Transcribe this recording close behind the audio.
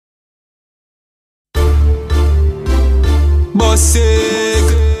Bossig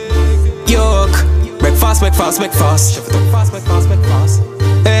York. Breakfast, breakfast, breakfast. Shove it up fast, breakfast, breakfast.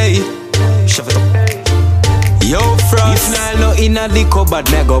 Hey, shove it up. Yo, Frost. If not no inna the cupboard,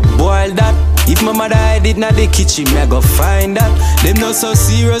 me go boil that. If my mother hide it na the kitchen, me go find that. Them not so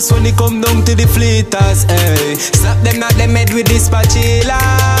serious when it come down to the fleeters. Hey, slap them not them head with the spatula.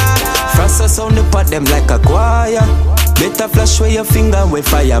 Frost us on the pot them like a choir. Better flash where your finger when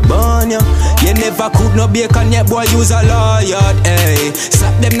fire burn you. You never cook no bacon yet, boy, use a lawyer. Hey,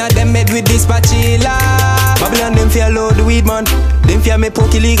 slap them not them head with this spatula. Babylon them fear load the weed man. Them fear me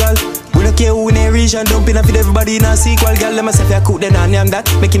poke illegal. We don't care who in a region, dumping up with everybody in a sequel. Girl, them myself, I cook them and name that.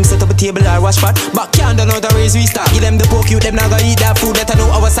 Make him set up a table or wash pot. But can't do no to raise we start. Give them the poke, you them not gonna eat that food that I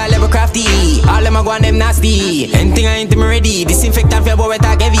know our style ever crafty. All them a go and them nasty. Anything I ain't them ready. Disinfectant for your boy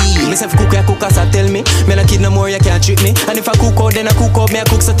talk heavy. Myself cook, I cook as I tell me. Me no kid no more, you can't trick me. And if I cook out, then I cook out. Me I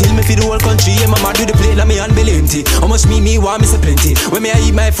cook so till me feed the whole country. Yeah, mama do the plate, let me hand belly empty. How much me want me so plenty. When me I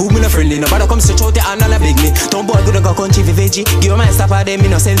eat my food, me no friendly. Nobody come stretch out the hand and a beg me. Don't boy go to go country for veggie. Give my stuff out them,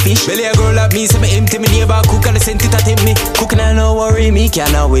 me no selfish. Belly a girl like me, so me empty me neighbor cook and the scent it at me. Cooking and no worry me,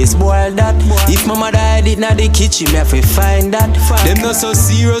 can always boil that. If my mother hide it na the kitchen, me have to find that. Them not so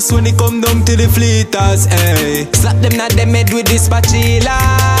serious when it come down to the fleeters. Hey, slap them not them head with this spatula.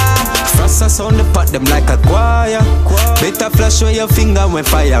 Frost us on the pot them like a choir. Better flash where your finger when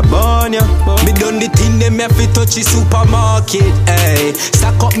fire burn you. Me done the thing them me have to touch the supermarket. Hey,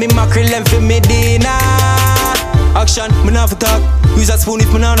 stack up me mackerel and for me dinner. Action, me not for talk. Use a spoon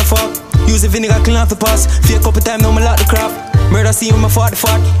if me not a fork. Use the vinegar clean off the pots. Fear couple time now me lock the crap. Murder scene with my fart.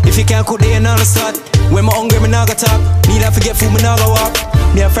 If you can't cook they ain't on the start. When me hungry me not go talk. Need I forget food me not go walk.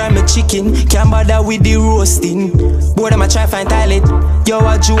 Me a fry my chicken, can't bother with the roasting. Boy them a try find toilet. Yo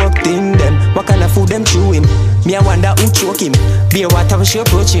a joke thing them. What kind of food them chewing? Me a wonder who choke him. Beer water when she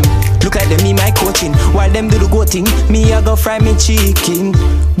approach him. Look like them me my coaching. While them do the goating, me a go fry me chicken.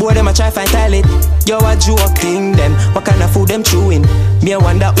 Boy them a try find toilet. Yo a joke thing them. What kind of food them chewing? Me a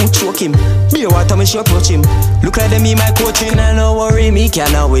wonder who choke him. Beer water when she approach him. Look like them me my coaching. And no worry me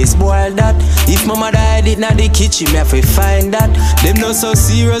can always boil that. If my mother hide it na the kitchen, me have to find that. Them not so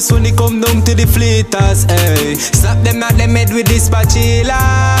serious when it come down to the fleeters. Hey, slap them at them head with this spatula.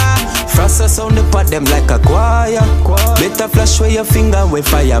 Frost us on the pot them like a choir. Better flash where your finger when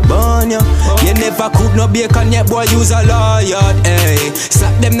fire burn you. You never cook no bacon yet, boy, use a lawyer. Hey,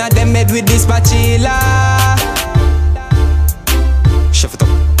 slap them at them head with this spatula. Shove it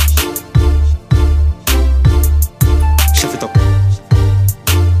up.